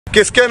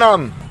किसके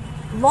नाम?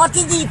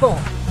 मोदी जी को।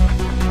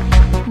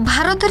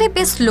 भारत में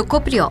बेस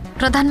लोकप्रिय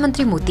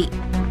प्रधानमंत्री मोदी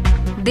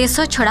देश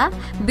छड़ा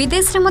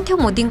विदेश में मध्य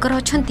मोदींकर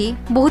अछंती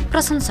बहुत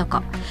प्रशंसक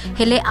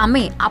हेले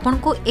आमे आपन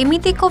को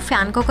एमिति एक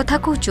फैन को कथा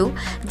कहूचु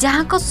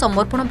जहां को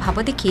समर्पण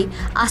भाव देखि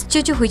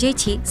आश्चर्य हो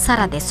जाइछि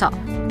सारा देश।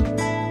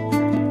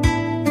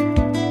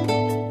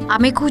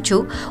 आमे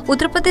कहूचु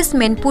उत्तर प्रदेश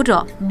मैनपुर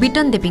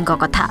बिटन देवी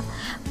कथा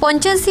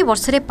 85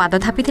 वर्ष रे पाद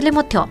थापिथिले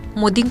मध्य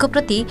मोदी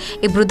प्रति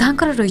ए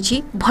वृद्धांकर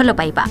रहिछि भल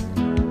पाइबा।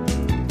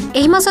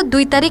 एही मास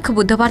 2 तारिख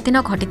बुधवार दिन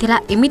घटिथिला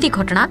एमिति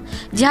घटना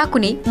जहाकु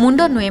नै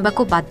मुंड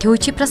नुएबाको बाध्य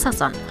होइछि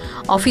प्रशासन।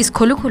 ऑफिस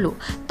खोलु खोलु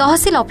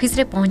तहसील ऑफिस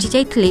रे पहुंची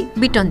जाइथिले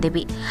बिटन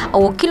देवी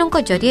और वकीलंक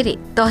जरिए रे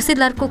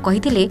तहसीलदार को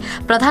कहिथिले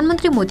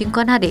प्रधानमंत्री मोदी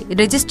नारे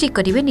रजिस्ट्री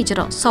करिवे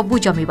निजर सबु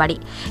जमीबाड़ी।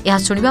 यह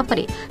सुनिबा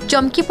परे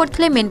चमकी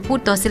पड़थिले मैनपुर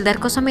तहसीलदार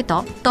को समेत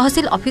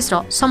तहसील ऑफिस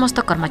रो समस्त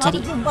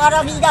कर्मचारी।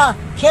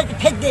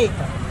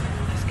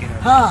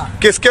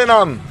 किसके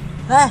नाम?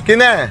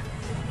 किने?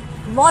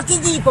 मोदी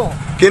जी को।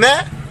 किने?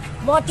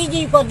 मोदी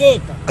जी को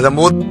देत। अच्छा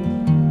मोदी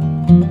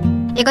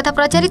एकथा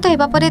प्रचारित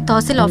हेबा परे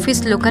तहसील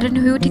ऑफिस लोकारण्य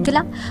होई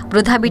उठितिला।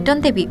 वृद्धा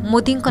बिटन देवी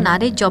मोदी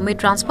नारे जमी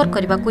ट्रांसफर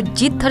करने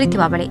जिद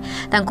धरिथिबा बेले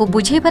तांको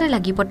बुझेबारे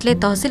लागि पड़ले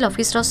तहसील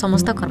ऑफिस रो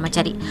समस्त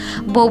कर्मचारी।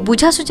 बहु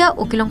बुझासुझा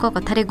वकिलंक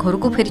कथारे घर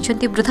को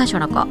फेरिछंती वृद्धा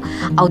जनक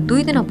आ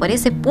 2 दिन परे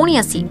से पुणी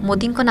आसी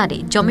मोदी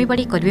नारे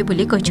जमीबाड़ी करिवे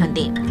बोली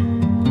कहिछंती।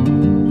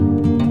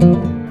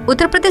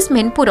 उत्तर प्रदेश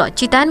मैनपुर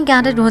चितान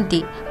गाँव में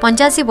रुहंती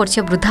 85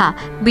 वर्षीय वृद्धा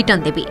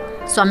बिटन देवी।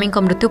 स्वामी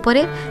मृत्यु पर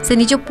से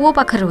निज पुओ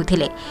पाखे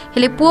रुथिले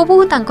हेले पुओ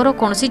बहु तांकर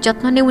कोनोसी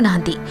जत्न नेउ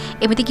नाहंती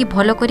एमिति कि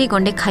भलो करी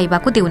गंडे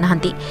खाइबाकू देउ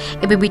नाहंती।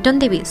 एबे बिटन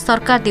देवी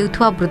सरकार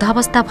देउथुवा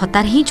वृद्धावस्था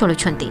भत्तार ही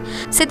चलुछंती।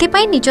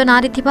 सेथिपाई निज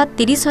नारे थिबा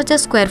 30,000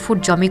 स्क्वायर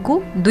फुट जमी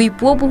को 2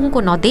 पुओ बहु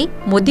को न दे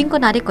मोदी को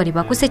नारे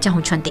करिबाकू से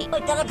चाहुछंती।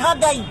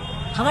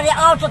 हमारे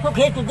आउट को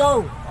खेत दो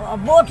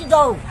वोट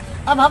दो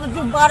अब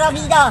हम 12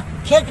 बीघा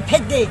खेत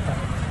फेंक दे।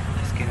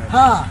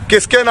 हाँ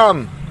किसके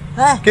नाम?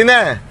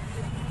 किने?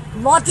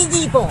 मोदी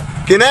जी को।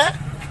 किने?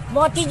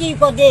 मोदी जी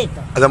को देत।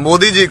 अच्छा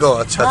मोदी जी को।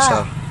 अच्छा अच्छा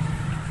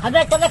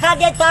हमें तनखा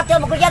दे ताते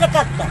हम गुजर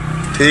करते।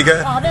 ठीक है।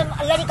 हमें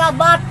लड़का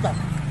बात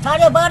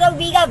 12.5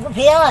 बीघा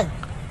फेल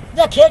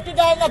न खेत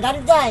जाए न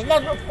घर जाए न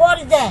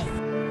कोर जाए।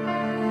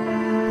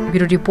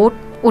 Bureau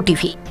report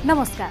OTV.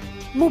 नमस्कार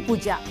मु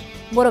पूजा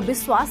मोर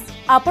विश्वास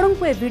आपन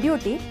को ए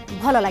वीडियोटी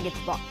भल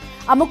लागिथिबो।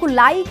 हमकु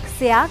लाइक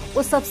शेयर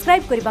और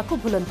सब्सक्राइब करने को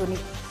भूलंतुनी।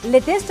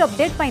 लेटेस्ट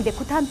अपडेट पाई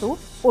देखुथांतु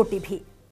ओटीवी।